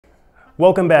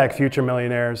Welcome back, future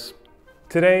millionaires.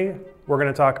 Today, we're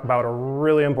going to talk about a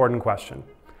really important question,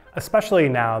 especially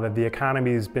now that the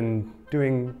economy's been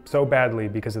doing so badly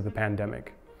because of the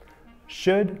pandemic.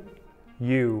 Should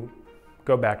you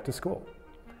go back to school?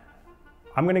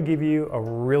 I'm going to give you a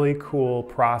really cool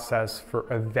process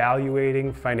for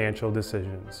evaluating financial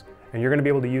decisions. And you're going to be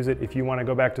able to use it if you want to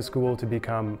go back to school to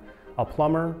become a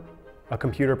plumber, a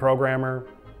computer programmer,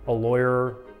 a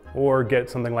lawyer, or get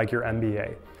something like your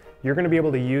MBA. You're going to be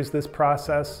able to use this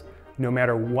process no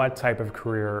matter what type of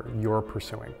career you're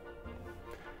pursuing.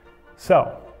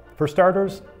 So, for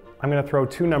starters, I'm going to throw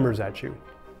two numbers at you,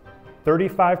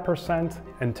 35%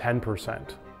 and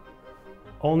 10%.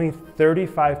 Only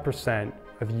 35%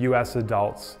 of US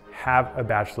adults have a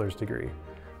bachelor's degree.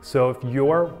 So if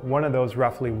you're one of those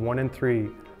roughly 1 in 3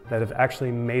 that have actually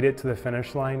made it to the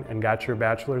finish line and got your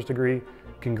bachelor's degree,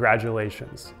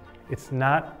 congratulations. It's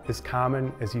not as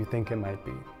common as you think it might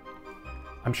be.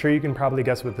 I'm sure you can probably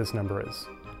guess what this number is.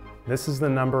 This is the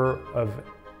number of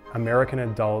American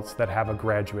adults that have a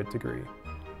graduate degree.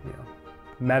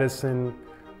 Medicine,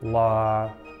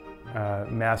 law,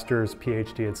 master's,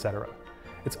 PhD, etc.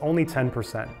 It's only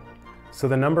 10%. So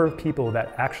the number of people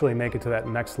that actually make it to that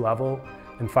next level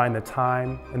and find the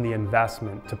time and the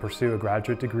investment to pursue a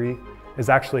graduate degree is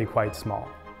actually quite small.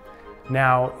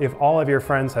 Now, if all of your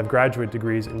friends have graduate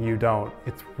degrees and you don't,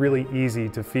 it's really easy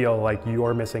to feel like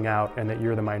you're missing out and that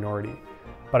you're the minority.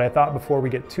 But I thought before we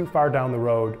get too far down the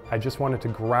road, I just wanted to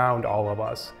ground all of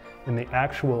us in the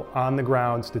actual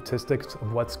on-the-ground statistics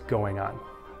of what's going on.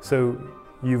 So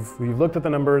you've looked at the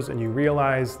numbers and you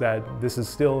realize that this is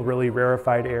still really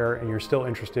rarefied air and you're still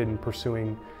interested in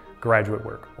pursuing graduate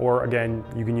work. Or again,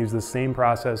 you can use the same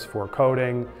process for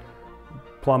coding,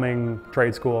 plumbing,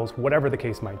 trade schools, whatever the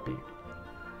case might be.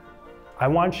 I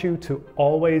want you to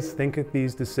always think of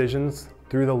these decisions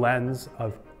through the lens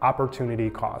of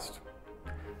opportunity cost.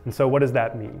 And so what does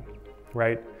that mean,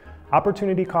 right?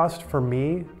 Opportunity cost for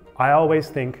me, I always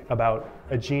think about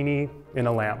a genie in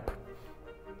a lamp.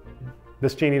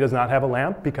 This genie does not have a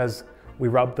lamp because we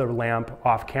rubbed the lamp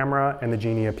off camera and the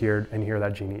genie appeared, and here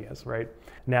that genie is, right?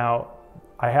 Now,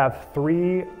 I have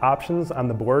 3 options on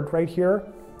the board right here.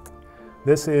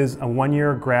 This is a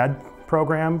 1-year grad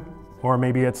program, or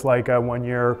maybe it's like a 1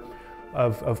 year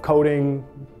of coding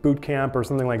boot camp or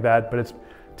something like that, but it's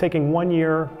taking 1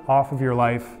 year off of your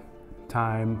life,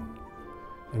 time,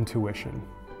 and tuition,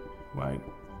 right?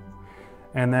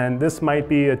 And then this might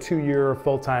be a 2-year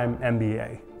full-time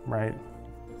MBA, right?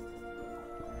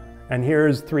 And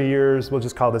here's 3 years, we'll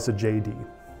just call this a JD,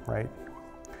 right?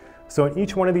 So in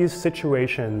each one of these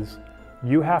situations,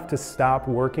 you have to stop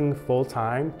working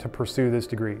full-time to pursue this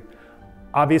degree.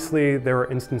 Obviously, there are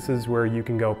instances where you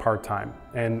can go part-time,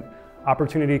 and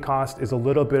opportunity cost is a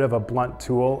little bit of a blunt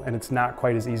tool, and it's not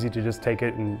quite as easy to just take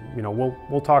it and,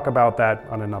 we'll talk about that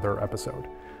on another episode.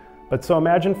 But so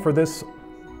imagine for this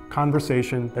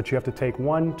conversation that you have to take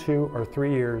 1, 2, or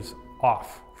 3 years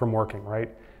off from working, right?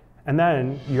 And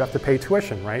then you have to pay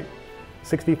tuition, right?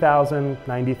 $60,000,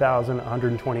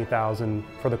 $90,000, $120,000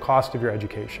 for the cost of your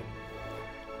education.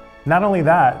 Not only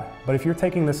that, but if you're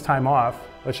taking this time off,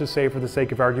 let's just say for the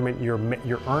sake of argument, you're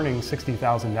earning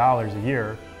 $60,000 a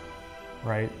year,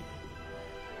 right?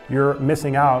 You're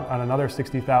missing out on another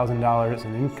 $60,000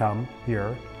 in income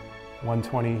here,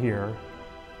 120 here,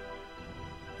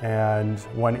 and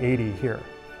 180 here.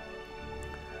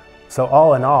 So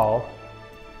all in all,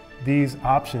 these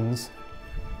options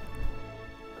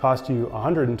cost you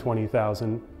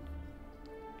 $120,000,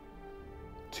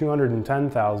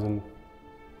 $210,000,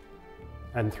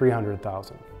 and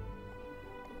 $300,000,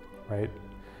 right?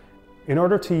 In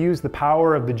order to use the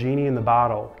power of the genie in the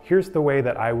bottle, here's the way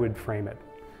that I would frame it.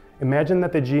 Imagine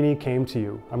that the genie came to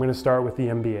you. I'm going to start with the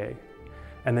MBA.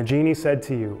 And the genie said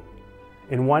to you,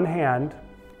 in one hand,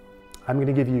 I'm going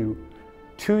to give you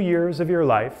 2 years of your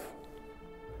life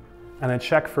and a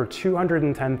check for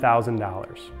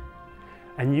 $210,000.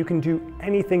 And you can do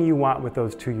anything you want with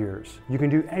those 2 years. You can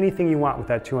do anything you want with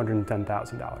that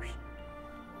 $210,000.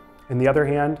 In the other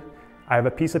hand, I have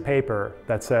a piece of paper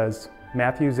that says,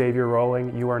 Matthew Xavier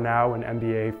Rowling, you are now an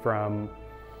MBA from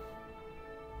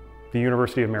the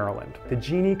University of Maryland. The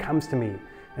genie comes to me,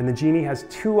 and the genie has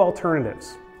 2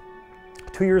 alternatives.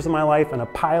 2 years of my life and a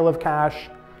pile of cash,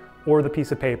 or the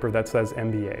piece of paper that says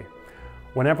MBA.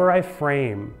 Whenever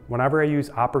I use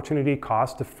opportunity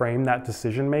cost to frame that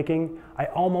decision making, I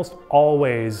almost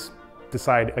always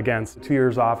decide against 2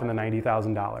 years off and the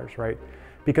 $90,000, right?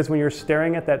 Because when you're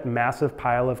staring at that massive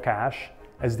pile of cash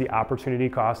as the opportunity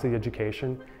cost of the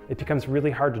education, it becomes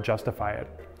really hard to justify it.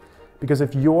 Because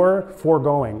if you're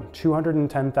foregoing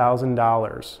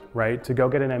 $210,000, right, to go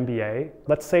get an MBA,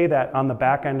 let's say that on the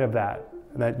back end of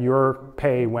that your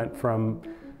pay went from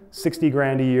 60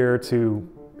 grand a year to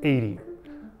 80,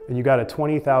 and you got a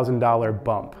 $20,000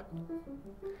 bump.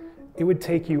 It would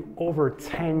take you over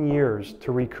 10 years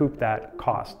to recoup that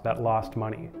cost, that lost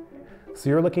money. So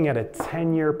you're looking at a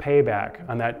 10-year payback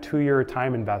on that 2-year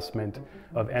time investment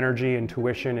of energy and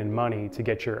tuition and money to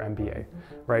get your MBA,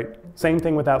 right? Same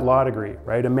thing with that law degree,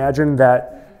 right? Imagine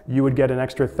that you would get an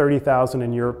extra $30,000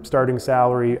 and your starting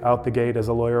salary out the gate as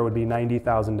a lawyer would be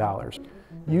 $90,000.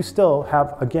 You still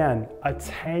have, again, a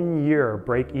 10-year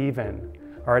break even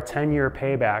or a 10-year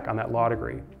payback on that law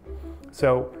degree.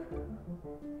 So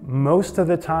most of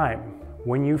the time,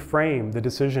 when you frame the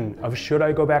decision of should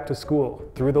I go back to school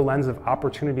through the lens of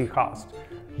opportunity cost,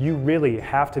 you really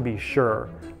have to be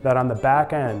sure that on the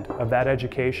back end of that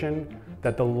education,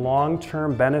 that the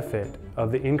long-term benefit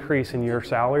of the increase in your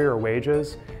salary or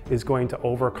wages is going to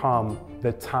overcome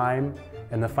the time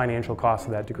and the financial cost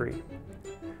of that degree.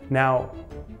 Now,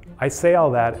 I say all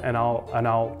that and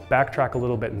I'll backtrack a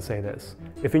little bit and say this.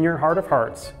 If in your heart of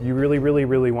hearts, you really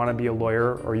want to be a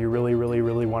lawyer, or you really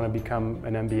want to become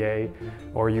an MBA,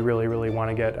 or you really want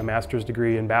to get a master's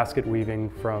degree in basket weaving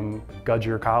from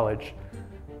Gudger College,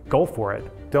 go for it.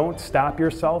 Don't stop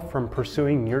yourself from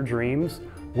pursuing your dreams,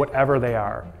 whatever they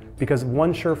are. Because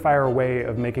one surefire way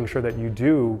of making sure that you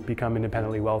do become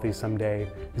independently wealthy someday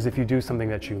is if you do something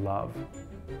that you love.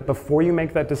 Before you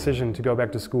make that decision to go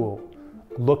back to school,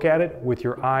 look at it with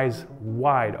your eyes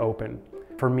wide open.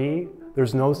 For me,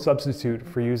 there's no substitute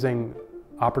for using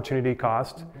opportunity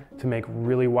cost to make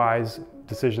really wise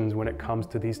decisions when it comes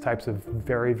to these types of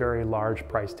very large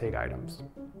price tag items.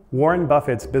 Warren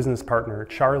Buffett's business partner,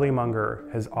 Charlie Munger,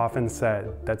 has often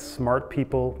said that smart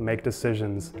people make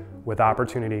decisions with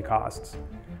opportunity costs.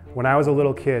 When I was a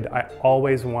little kid, I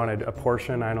always wanted a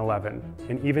Porsche 911.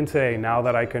 And even today, now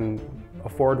that I can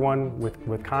afford one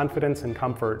with confidence and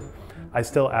comfort, I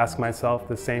still ask myself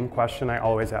the same question I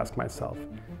always ask myself.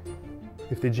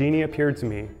 If the genie appeared to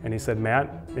me and he said, Matt,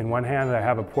 in one hand I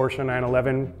have a Porsche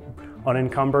 911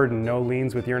 unencumbered and no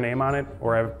liens with your name on it,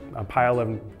 or I have a pile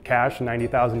of cash,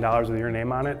 $90,000 with your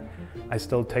name on it, I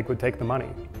still would take the money.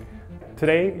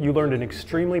 Today, you learned an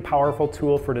extremely powerful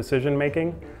tool for decision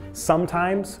making.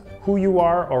 Sometimes who you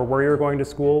are or where you're going to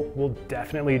school will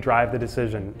definitely drive the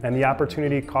decision, and the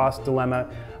opportunity cost dilemma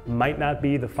might not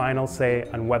be the final say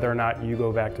on whether or not you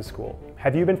go back to school.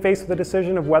 Have you been faced with the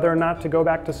decision of whether or not to go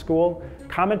back to school?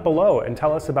 Comment below and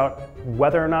tell us about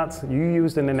whether or not you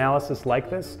used an analysis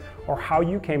like this, or how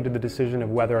you came to the decision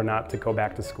of whether or not to go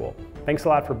back to school. Thanks a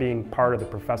lot for being part of the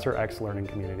Professor X learning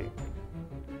community.